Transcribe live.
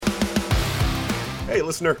Hey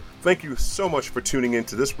listener, thank you so much for tuning in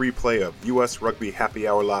to this replay of US Rugby Happy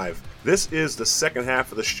Hour Live. This is the second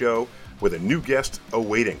half of the show with a new guest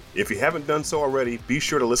awaiting. If you haven't done so already, be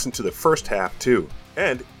sure to listen to the first half too.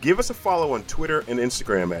 And give us a follow on Twitter and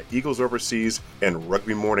Instagram at Eagles Overseas and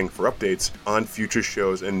Rugby Morning for updates on future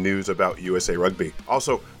shows and news about USA Rugby.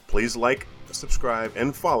 Also, please like, subscribe,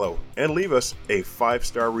 and follow, and leave us a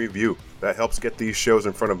 5-star review. That helps get these shows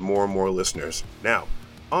in front of more and more listeners. Now,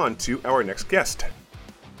 on to our next guest.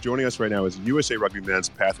 Joining us right now is USA Rugby Men's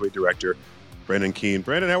Pathway Director, Brandon Keane.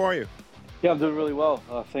 Brandon, how are you? Yeah, I'm doing really well.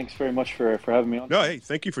 Thanks very much for having me on. No, hey,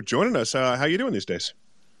 thank you for joining us. How are you doing these days?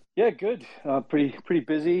 Yeah, good. Pretty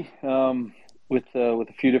busy with a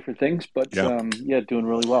few different things, but doing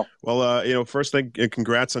really well. Well, first thing,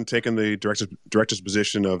 congrats on taking the director's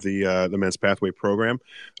position of the Men's Pathway program.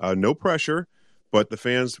 No pressure, but the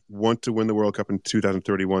fans want to win the World Cup in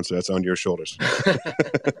 2031, so that's on your shoulders.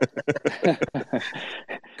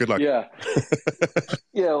 Good luck. Yeah.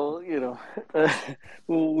 Yeah. Well,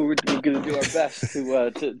 we're going to do our best to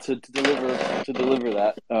deliver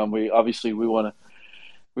that.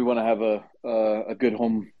 We want to have a good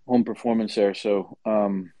home performance there. So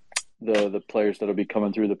the players that'll be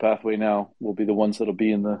coming through the pathway now will be the ones that'll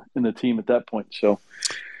be in the team at that point. So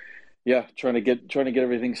yeah, trying to get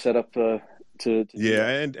everything set up.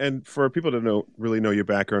 And for people to really know your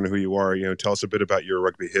background and who you are, tell us a bit about your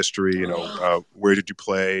rugby history. Where did you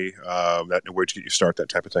play? Where did you get your start? That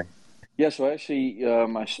type of thing. Yeah, so actually,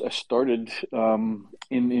 I started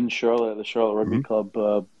in Charlotte at the Charlotte Rugby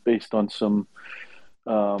Club, based on some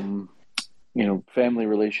family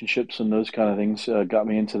relationships and those kind of things. Got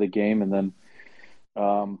me into the game, and then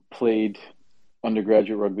played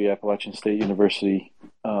undergraduate rugby at Appalachian State University.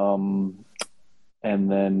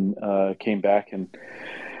 And then came back and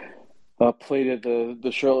played at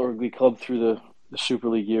the Charlotte Rugby Club through the Super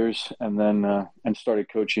League years, and then and started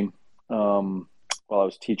coaching while I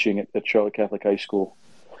was teaching at Charlotte Catholic High School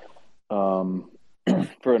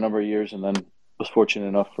for a number of years, and then was fortunate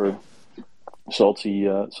enough for Salty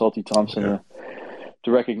Thompson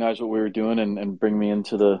to recognize what we were doing and bring me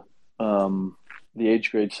into the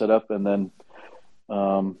age grade setup, and then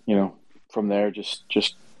from there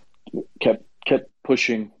just kept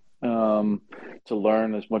pushing to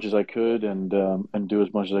learn as much as I could and do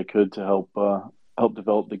as much as I could to help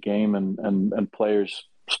develop the game and players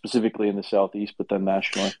specifically in the Southeast, but then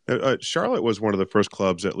nationally. Charlotte was one of the first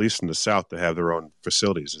clubs, at least in the South, to have their own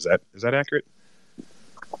facilities. Is that accurate?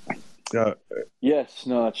 Yes,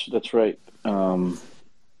 no, that's right. There's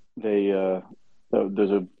a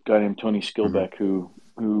guy named Tony Skilbeck who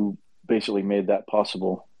basically made that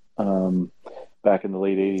possible. Back in the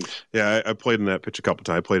late 80s. Yeah, I played in that pitch a couple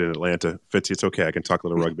times. I played in Atlanta. Fitzy, it's okay. I can talk a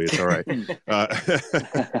little rugby. It's all right.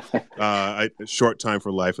 Short time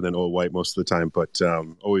for life and then old white most of the time, but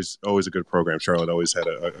always a good program. Charlotte always had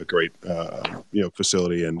a great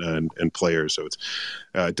facility and players. So it's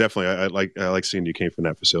definitely I like seeing you came from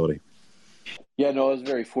that facility. Yeah, no, I was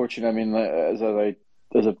very fortunate. I mean, as I've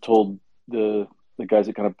told the guys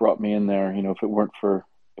that kind of brought me in there, if it weren't for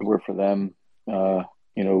them,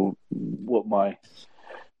 what my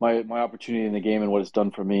opportunity in the game and what it's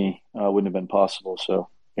done for me wouldn't have been possible. So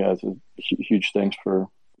yeah, it's a huge thanks for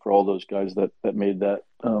all those guys that made that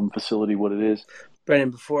facility what it is.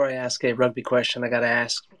 Brendan, before I ask a rugby question, I got to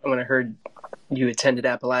ask, when I heard you attended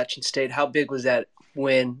Appalachian State, how big was that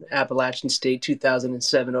win, Appalachian State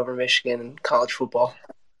 2007 over Michigan in college football?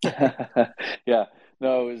 Yeah,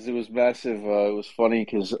 no, it was massive. It was funny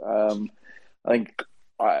because I think,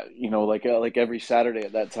 like every Saturday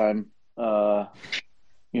at that time, I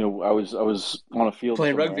was on a field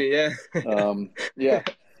playing somewhere. rugby, yeah. Yeah,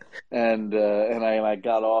 and I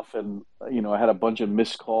got off, and I had a bunch of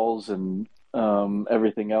missed calls and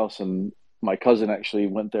everything else, and my cousin actually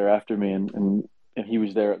went there after me, and he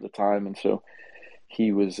was there at the time, and so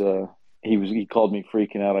he called me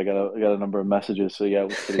freaking out. I got a number of messages, so yeah, it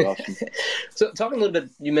was pretty awesome. So talking a little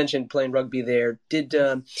bit, you mentioned playing rugby there. Did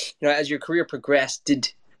as your career progressed,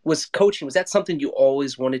 was that something you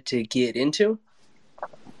always wanted to get into?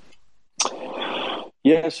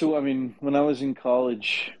 Yeah, so I mean, when I was in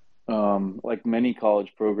college, like many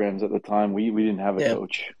college programs at the time, we didn't have a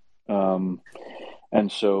coach. And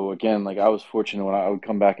so again, like I was fortunate when I would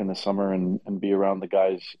come back in the summer and be around the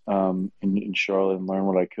guys in Charlotte and learn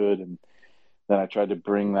what I could, and then I tried to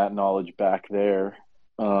bring that knowledge back there.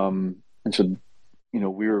 And so,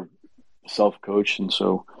 we were self-coached, and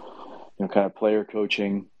so kind of player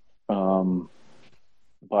coaching by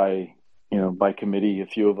committee, a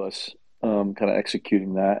few of us kind of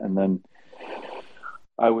executing that, and then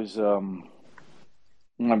I was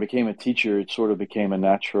when I became a teacher, it sort of became a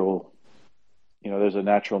natural there's a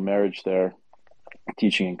natural marriage there,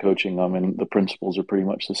 teaching and coaching them, and the principles are pretty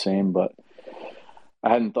much the same. But I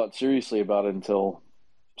hadn't thought seriously about it until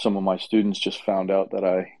some of my students just found out that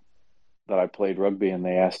I played rugby, and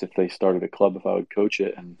they asked if they started a club if I would coach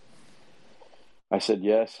it, and I said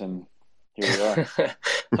yes, and here we are.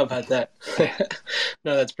 How about that?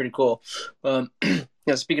 No, that's pretty cool.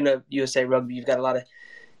 Speaking of USA Rugby, you've got a lot of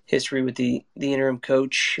history with the interim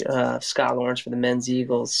coach, Scott Lawrence, for the men's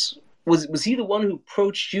Eagles. Was he the one who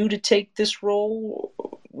approached you to take this role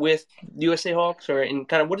with USA Hawks, or in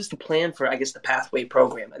kind of what is the plan for, I guess, the pathway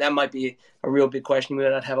program? That might be a real big question. We might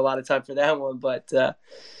not have a lot of time for that one, but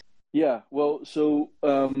yeah. Well, so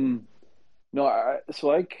no, I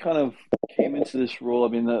kind of came into this role. I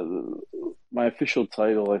mean, my official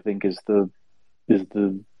title, I think, is the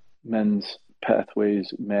men's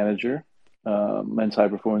pathways manager, men's high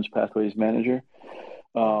performance pathways manager,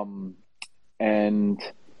 and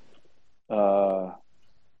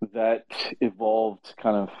that evolved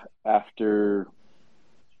kind of after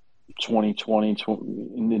 2020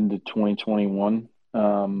 into 2021,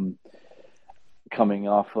 coming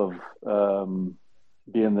off of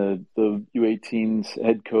being the U18's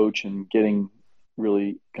head coach and getting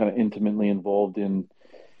really kind of intimately involved in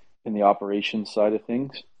the operations side of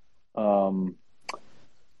things.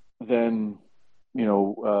 Then,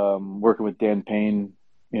 working with Dan Payne,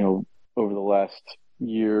 over the last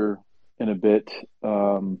year and a bit,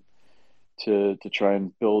 to try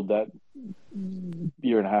and build that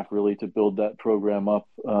year and a half, really, to build that program up,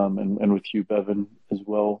 and with Hugh Bevan as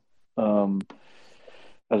well,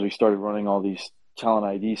 as we started running all these talent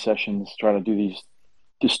ID sessions, trying to do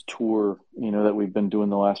this tour, that we've been doing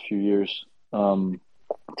the last few years, to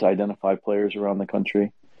identify players around the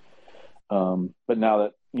country. But now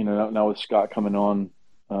that, now with Scott coming on,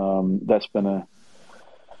 that's been a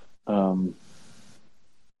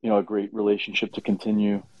great relationship to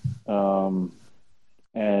continue.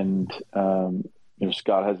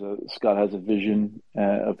 Scott has a vision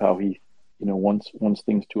of how he, wants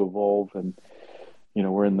things to evolve, and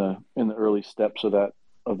we're in the early steps of that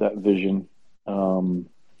vision.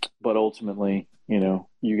 But ultimately,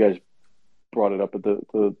 you guys brought it up at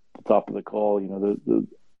the top of the call. The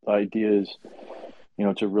idea is,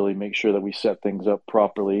 to really make sure that we set things up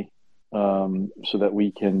properly, so that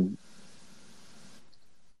we can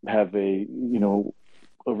have a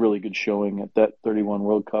really good showing at that 31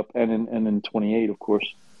 World Cup and in 28, of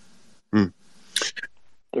course.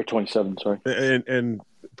 Or 27, sorry. And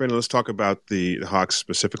Brendan, let's talk about the Hawks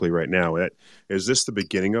specifically right now. Is this the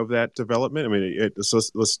beginning of that development? I mean,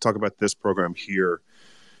 let's talk about this program here.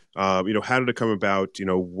 How did it come about?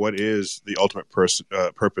 What is the ultimate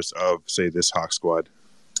purpose of, say, this Hawk squad?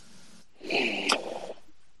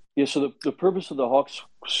 Yeah, so the purpose of the Hawks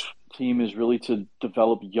team is really to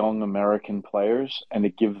develop young American players and to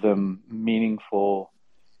give them meaningful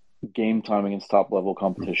game time against top-level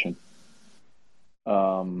competition.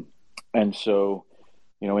 And so,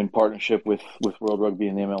 in partnership with World Rugby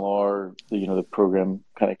and the MLR, the program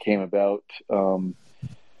kind of came about,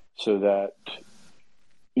 so that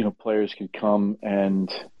players could come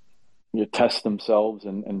and test themselves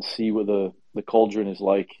and see what the cauldron is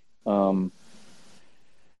like. And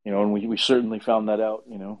we certainly found that out,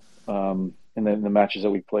 in the matches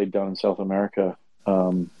that we played down in South America,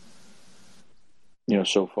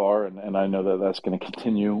 so far. And I know that that's going to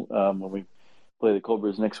continue when we play the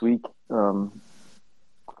Cobras next week, and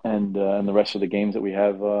the rest of the games that we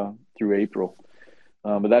have through April.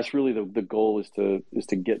 But that's really the goal, is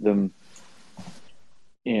to get them,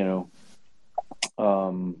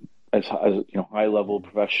 as high level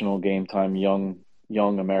professional game time young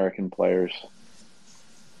American players.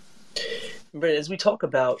 But as we talk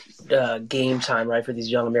about game time, right, for these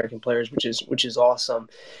young American players, which is awesome.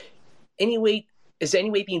 Is there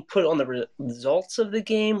any weight being put on the results of the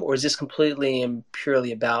game, or is this completely and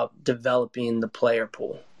purely about developing the player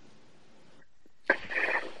pool?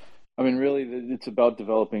 I mean, really, it's about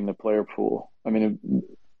developing the player pool. I mean,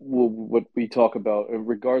 what we talk about,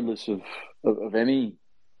 regardless of any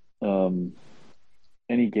games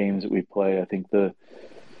that we play, I think the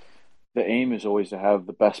aim is always to have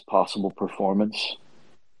the best possible performance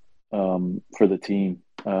for the team,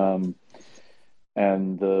 and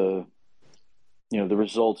the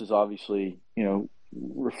result is obviously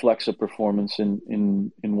reflects a performance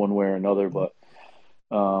in one way or another, but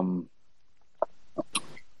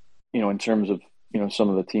in terms of some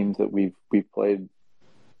of the teams that we've played,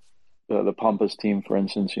 the Pampas team, for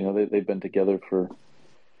instance, they've been together for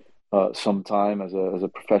some time as a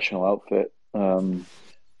professional outfit,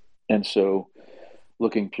 and so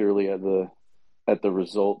looking purely at the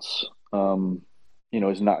results,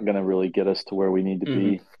 is not going to really get us to where we need to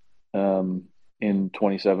be in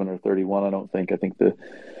 27 or 31. I don't think. I think the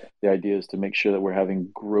idea is to make sure that we're having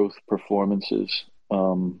growth performances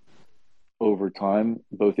over time,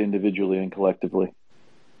 both individually and collectively.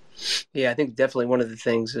 Yeah, I think definitely one of the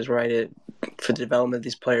things is right for the development of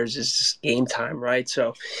these players is just game time, right?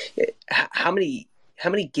 So, how many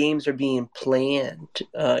games are being planned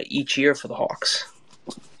each year for the Hawks?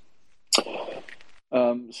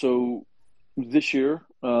 So this year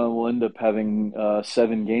we'll end up having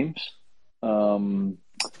 7 games, and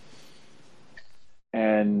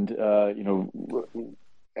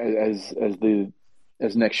as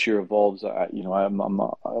next year evolves,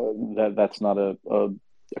 that's not a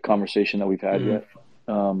conversation that we've had yet.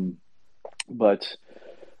 But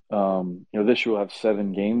this year we'll have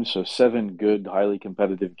 7 games, so 7 good, highly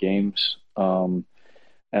competitive games, and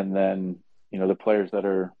then the players that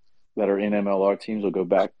are in MLR teams will go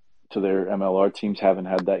back to their MLR teams, haven't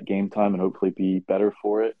had that game time, and hopefully be better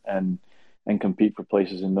for it and compete for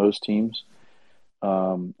places in those teams.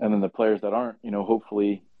 And then the players that aren't,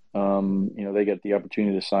 hopefully, they get the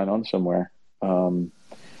opportunity to sign on somewhere, and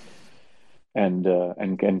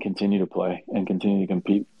continue to play and continue to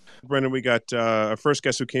compete. Brendan, we got our first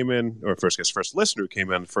listener who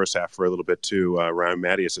came in the first half for a little bit too. Ryan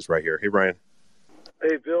Mattias is right here. Hey, Ryan.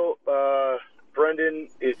 Hey, Bill. Brendan,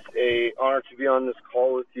 it's an honor to be on this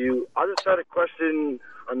call with you. I just had a question.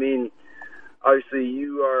 I mean, obviously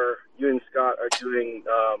you and Scott are doing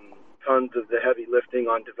tons of the heavy lifting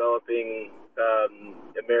on developing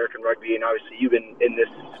American rugby, and obviously you've been in this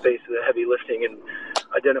space of the heavy lifting and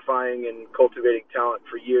identifying and cultivating talent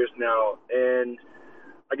for years now. And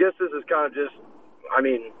I guess this is kind of just, I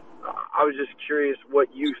was just curious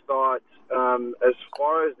what you thought as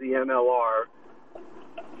far as the MLR.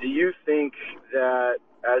 Do you think that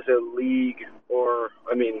as a league,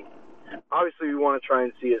 obviously we want to try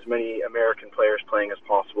and see as many American players playing as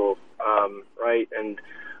possible, right?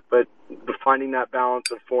 But finding that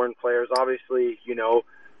balance of foreign players, obviously,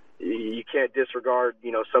 you can't disregard,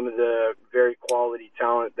 some of the very quality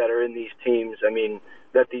talent that are in these teams.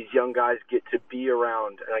 That these young guys get to be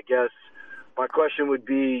around. And I guess my question would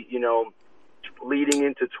be, leading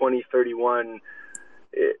into 2031,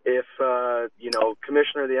 if,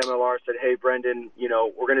 Commissioner of the MLR said, hey, Brendan,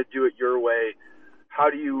 we're going to do it your way. How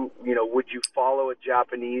do you, would you follow a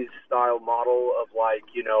Japanese style model of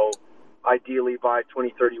ideally by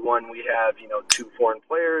 2031 we have, 2 foreign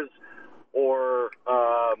players, or,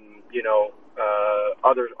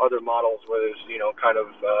 other models where there's,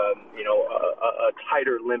 a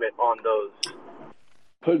tighter limit on those?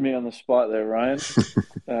 Put me on the spot there, Ryan.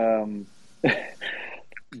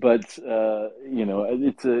 But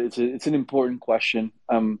it's an important question.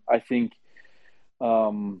 I think,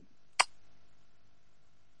 I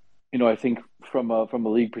think from a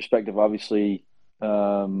league perspective, obviously, they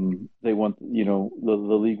want, the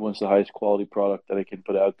league wants the highest quality product that it can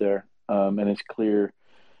put out there, and it's clear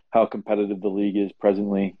how competitive the league is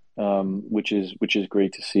presently, which is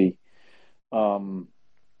great to see.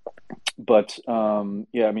 But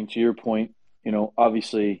to your point,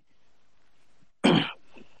 obviously,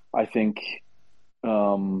 I think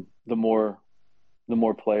the more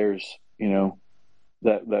players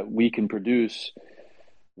that we can produce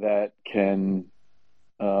that can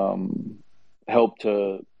help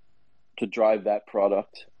to drive that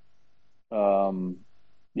product,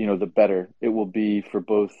 the better it will be for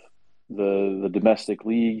both the domestic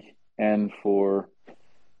league and for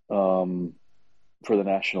the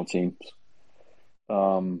national teams.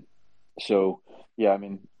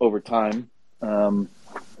 Over time,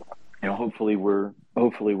 hopefully we're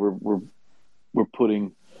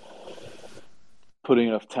putting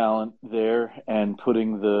enough talent there and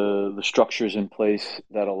putting the structures in place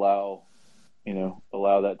that allow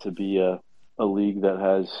that to be a league that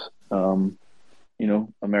has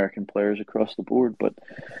American players across the board. But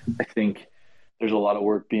I think there's a lot of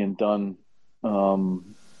work being done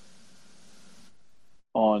on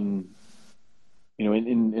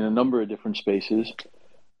in a number of different spaces,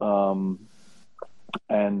 and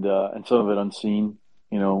some of it unseen,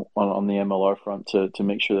 on the MLR front to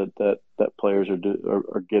make sure that players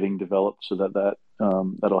are getting developed, so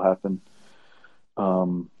that'll happen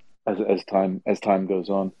as time goes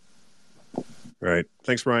on. Right.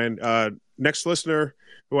 Thanks, Ryan. Next listener,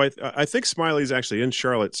 who I think Smiley's actually in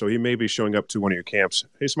Charlotte, so he may be showing up to one of your camps.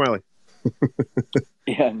 Hey, Smiley.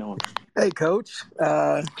 Yeah, no. Hey, Coach.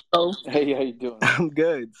 Hey, how you doing? I'm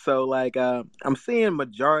good. So, I'm seeing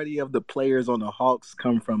majority of the players on the Hawks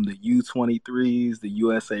come from the U23s, the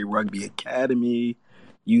USA Rugby Academy,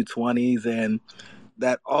 U20s, and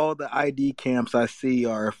that all the ID camps I see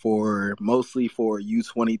are mostly for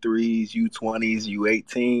U23s, U20s,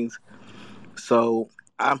 U18s. So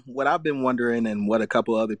what I've been wondering, and what a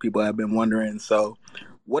couple other people have been wondering, so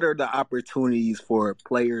what are the opportunities for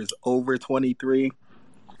players over 23?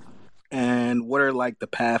 And what are like the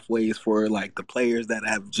pathways for like the players that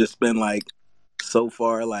have just been like so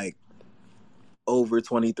far like over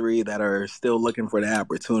 23 that are still looking for the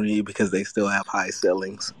opportunity because they still have high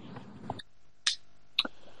ceilings?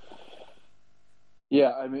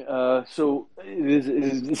 Yeah, I mean, so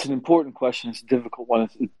it's an important question. It's a difficult one.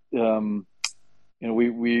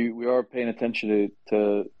 We are paying attention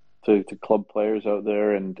to club players out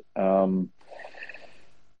there, and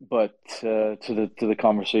but to the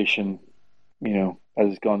conversation, as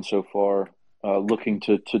it's gone so far, looking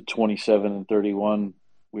to 27 and 31,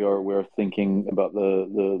 we're thinking about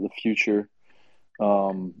the future.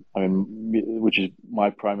 Which is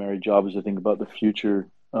my primary job, is to think about the future,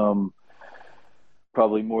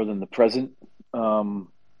 probably more than the present, and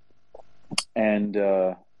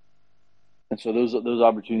so those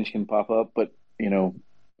opportunities can pop up, but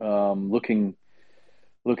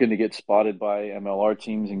looking to get spotted by MLR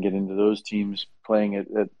teams and get into those teams, playing at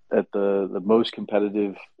the most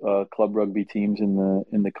competitive club rugby teams in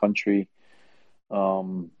the country, are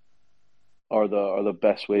the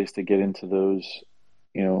best ways to get into those.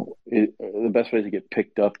 The best way to get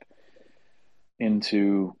picked up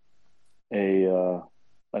into a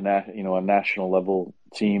national level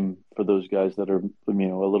team for those guys that are a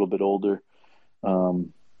little bit older.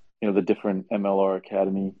 The different MLR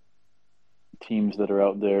Academy teams that are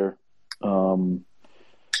out there.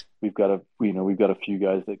 We've got a few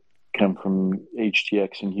guys that come from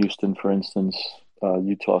HTX in Houston, for instance,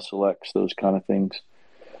 Utah Selects, those kind of things.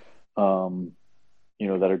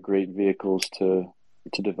 That are great vehicles to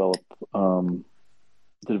develop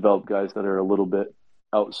guys that are a little bit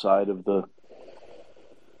outside of the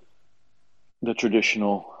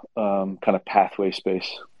traditional kind of pathway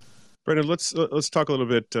space. Brendan, let's talk a little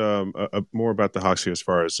bit more about the Hawks here as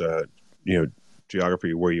far as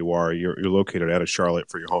geography, where you are. You're located out of Charlotte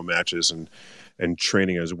for your home matches and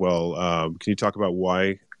training as well. Can you talk about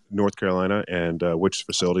why North Carolina and which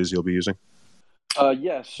facilities you'll be using?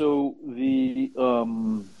 Yeah. So the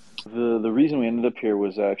reason we ended up here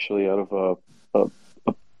was actually out of a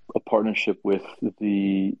partnership with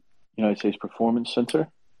the United States Performance Center,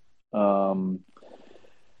 that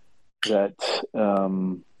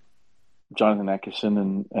Jonathan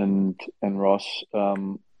Atkinson and Ross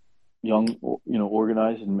Young,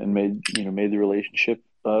 organized and made the relationship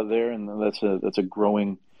there, and that's a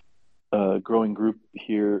growing group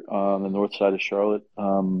here on the north side of Charlotte,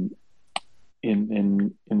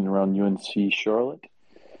 in and around UNC Charlotte,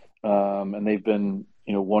 and they've been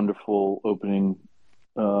wonderful, opening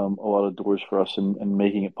a lot of doors for us and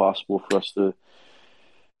making it possible for us to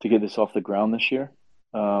get this off the ground this year.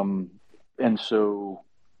 And so,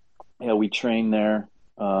 we train there,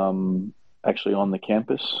 actually on the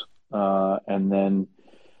campus. And then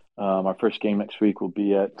our first game next week will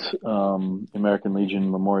be at American Legion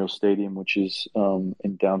Memorial Stadium, which is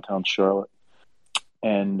in downtown Charlotte.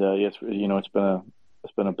 And yes, it's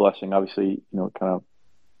been a blessing. Obviously, it kind of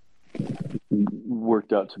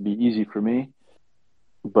worked out to be easy for me,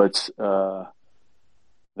 but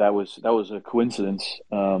that was a coincidence,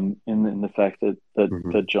 in the fact that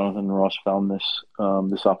Jonathan and Ross found this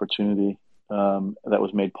opportunity, that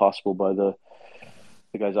was made possible by the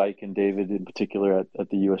guys Ike and David in particular at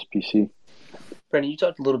the USPC. Brendan, you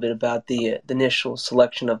talked a little bit about the initial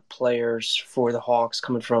selection of players for the Hawks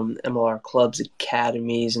coming from MLR clubs,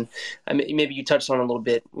 academies, and maybe you touched on it a little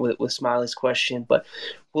bit with Smiley's question, but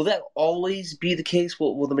will that always be the case?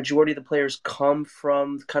 Will the majority of the players come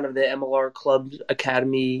from kind of the MLR club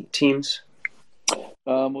academy teams?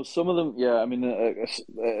 Well, some of them, yeah. I mean,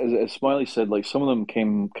 as Smiley said, like some of them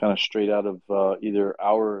came kind of straight out of either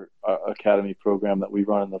our academy program that we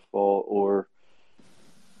run in the fall, or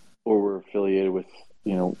we're affiliated with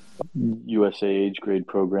USA age grade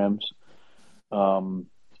programs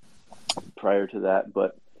prior to that.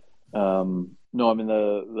 But no, I mean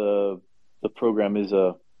the program is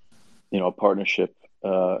a partnership,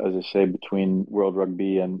 as I say, between World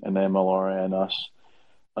Rugby and MLR and us.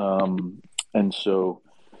 And so,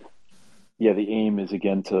 yeah, the aim is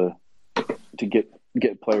again to get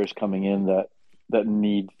players coming in that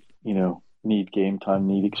need game time,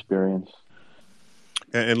 need experience.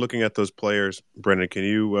 And looking at those players, Brendan, can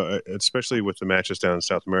you, especially with the matches down in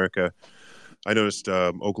South America, I noticed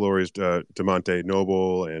Oak Glory's DeMonte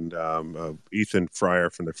Noble and Ethan Fryer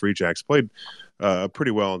from the Free Jacks played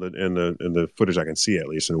pretty well in the footage I can see, at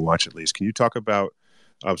least, and watch at least. Can you talk about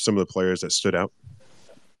some of the players that stood out?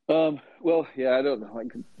 Well, yeah, I don't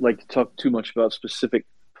like to talk too much about specific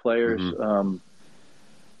players,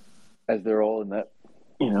 as they're all in that,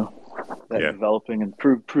 developing and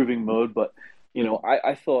proving mode. But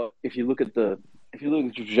I thought if you look at the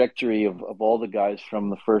trajectory of all the guys from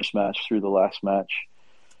the first match through the last match,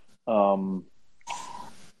 I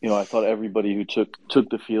thought everybody who took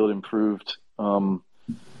the field improved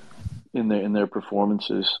in their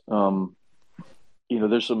performances.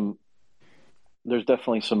 There's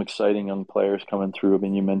definitely some exciting young players coming through. I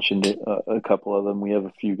mean, you mentioned it, a couple of them. We have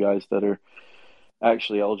a few guys that are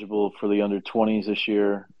actually eligible for the under-20s this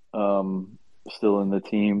year, still in the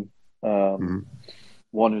team. One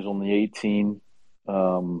who's only 18,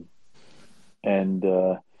 and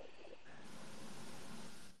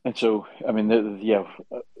so, I mean,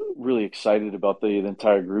 really excited about the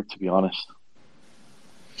entire group, to be honest.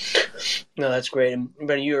 No, that's great. And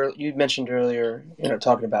but you mentioned earlier,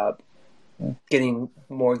 talking about getting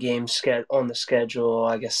more games on the schedule.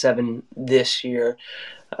 I guess 7 this year.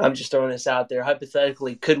 I'm just throwing this out there.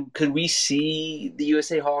 Hypothetically, could we see the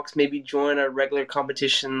USA Hawks maybe join a regular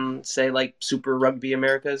competition, say like Super Rugby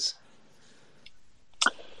Americas?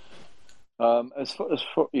 As far,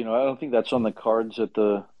 I don't think that's on the cards at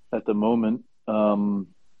the moment,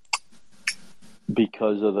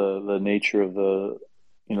 because of the nature of the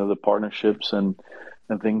partnerships and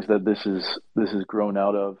things that this is grown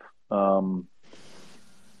out of,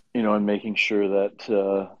 and making sure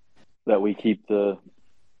that we keep the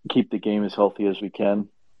game as healthy as we can,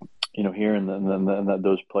 here, and that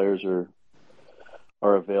those players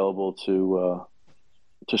are available to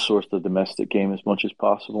source the domestic game as much as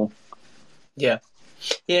possible. Yeah.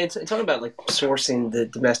 It's talking about like sourcing the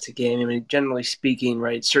domestic game. I mean, generally speaking,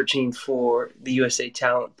 right, searching for the USA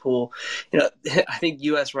talent pool. I think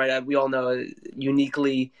US, right, we all know,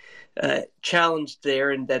 uniquely challenged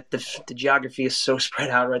there, and that the geography is so spread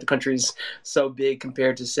out, right? The country's so big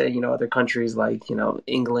compared to, say, other countries like,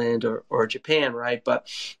 England or Japan, right? But,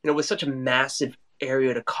 with such a massive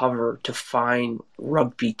area to cover to find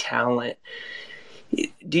rugby talent,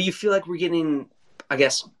 do you feel like we're getting, I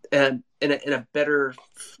guess, in a better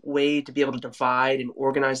way to be able to divide and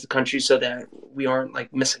organize the country so that we aren't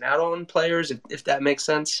like missing out on players, if that makes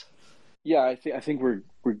sense? Yeah, I think we're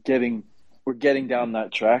getting down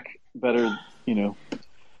that track better,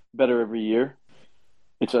 better every year.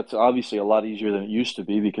 It's obviously a lot easier than it used to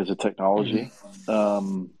be because of technology,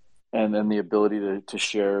 and then the ability to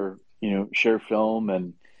share film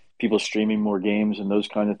and people streaming more games and those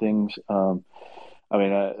kind of things. I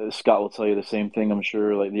mean, Scott will tell you the same thing, I'm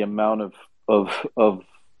sure. Like the amount of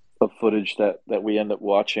footage that we end up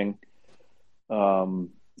watching,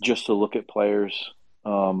 just to look at players,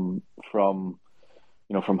 from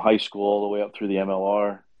high school all the way up through the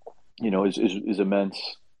MLR, is immense.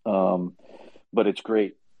 But it's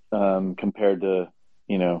great, compared to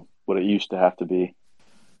what it used to have to be,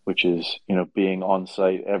 which is being on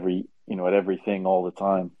site at everything all the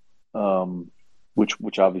time,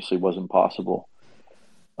 which obviously wasn't possible.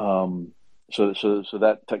 So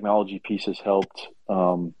that technology piece has helped,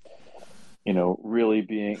 really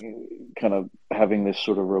being kind of having this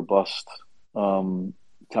sort of robust,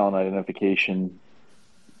 talent identification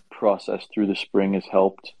process through the spring has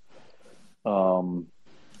helped. And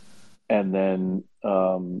then,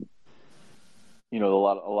 a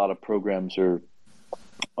lot of programs are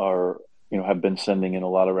have been sending in a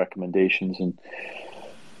lot of recommendations and,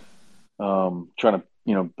 trying to,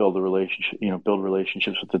 build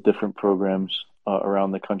relationships with the different programs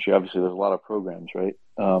around the country. Obviously, there's a lot of programs, right?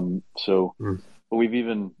 But we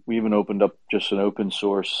even opened up just an open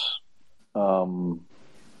source,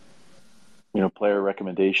 player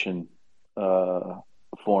recommendation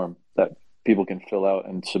form that people can fill out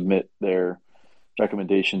and submit their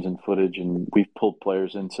recommendations and footage, and we've pulled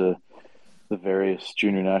players into the various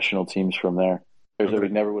junior national teams from there. Players that we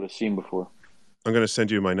never would have seen before. I'm going to send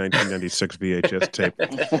you my 1996 VHS tape.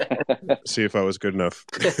 See if I was good enough.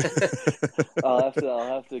 I'll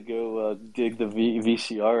have to go dig the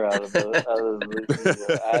VCR out of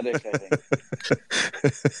the attic, I think.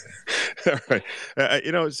 All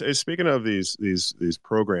right. Speaking of these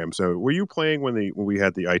programs, were you playing when we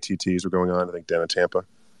had the ITTs were going on? I think down in Tampa.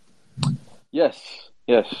 Yes.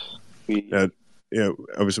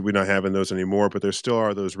 Obviously we're not having those anymore, but there still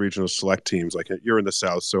are those regional select teams. Like you're in the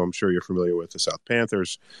South, so I'm sure you're familiar with the South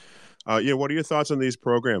Panthers. What are your thoughts on these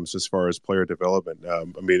programs as far as player development? I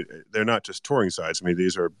mean, they're not just touring sides. I mean,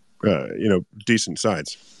 these are, decent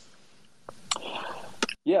sides.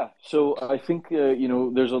 Yeah. So I think,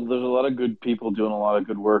 there's a lot of good people doing a lot of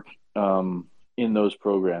good work, in those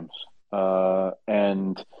programs.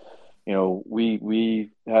 And,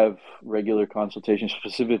 we have regular consultations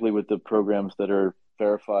specifically with the programs that are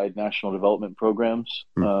verified national development programs.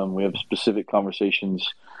 We have specific conversations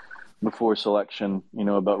before selection,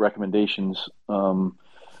 about recommendations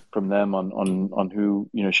from them on who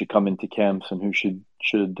should come into camps and who should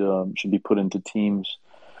be put into teams.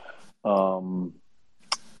 I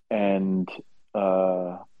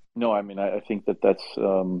think that's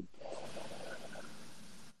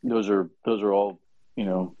those are all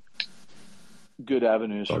good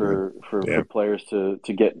avenues for players to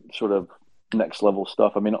get sort of next level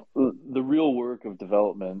stuff. I mean, the real work of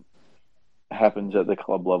development happens at the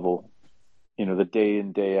club level. The day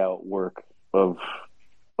in, day out work of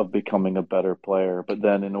becoming a better player. But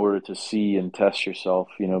then in order to see and test yourself,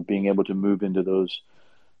 being able to move into those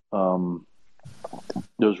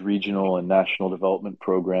regional and national development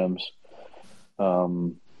programs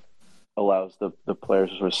allows the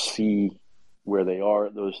players to sort of see where they are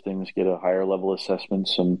at those things, get a higher level assessment,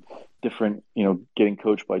 some different, getting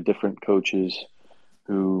coached by different coaches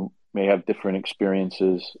who may have different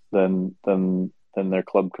experiences than their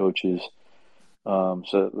club coaches,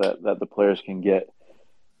 so that the players can get,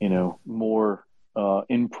 more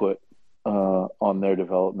input on their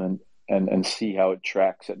development and see how it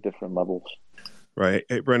tracks at different levels. Right.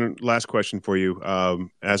 Hey, Brendan, last question for you.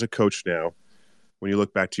 As a coach now, when you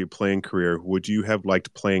look back to your playing career, would you have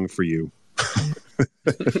liked playing for you?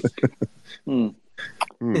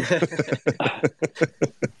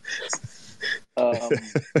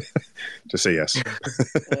 Just say yes.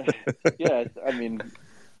 Yeah, I mean,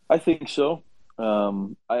 I think so. I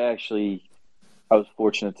was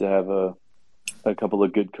fortunate to have a couple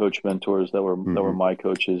of good coach mentors that were my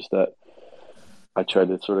coaches that I tried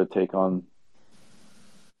to sort of take on,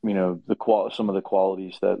 some of the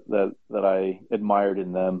qualities that I admired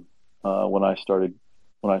in them when I started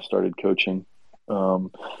coaching.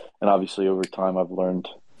 And obviously over time I've learned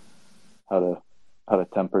how to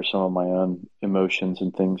temper some of my own emotions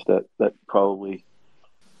and things that probably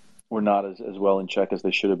were not as well in check as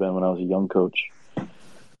they should have been when I was a young coach.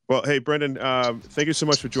 Well, hey, Brendan, thank you so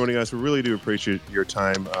much for joining us. We really do appreciate your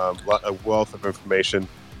time, a wealth of information.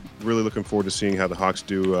 Really looking forward to seeing how the Hawks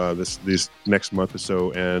do these next month or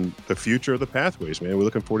so and the future of the pathways, man. We're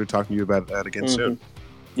looking forward to talking to you about that again soon.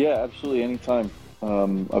 Yeah, absolutely. Anytime.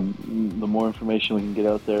 The more information we can get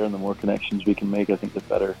out there and the more connections we can make, I think the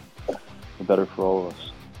better for all of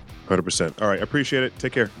us. 100%. All right. I appreciate it.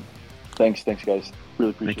 Take care. Thanks, guys.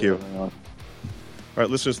 Really appreciate it. Thank you. All right,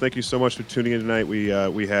 listeners, thank you so much for tuning in tonight. We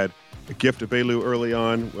had a gift of Belu early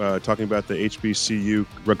on talking about the HBCU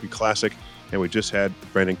Rugby Classic, and we just had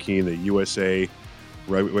Brendan Keane, the USA,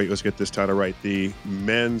 wait, let's get this title right, the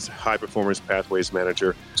Men's High Performance Pathways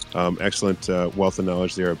Manager. Excellent wealth of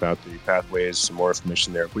knowledge there about the pathways, some more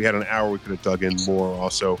information there. If we had an hour, we could have dug in more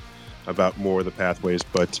also about more of the pathways,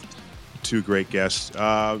 but two great guests.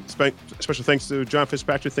 Special thanks to John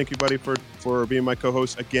Fitzpatrick. Thank you, buddy, for being my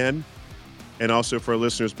co-host again. And also for our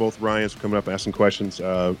listeners, both Ryans, for coming up and asking questions.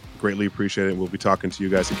 Greatly appreciate it. We'll be talking to you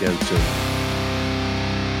guys again soon.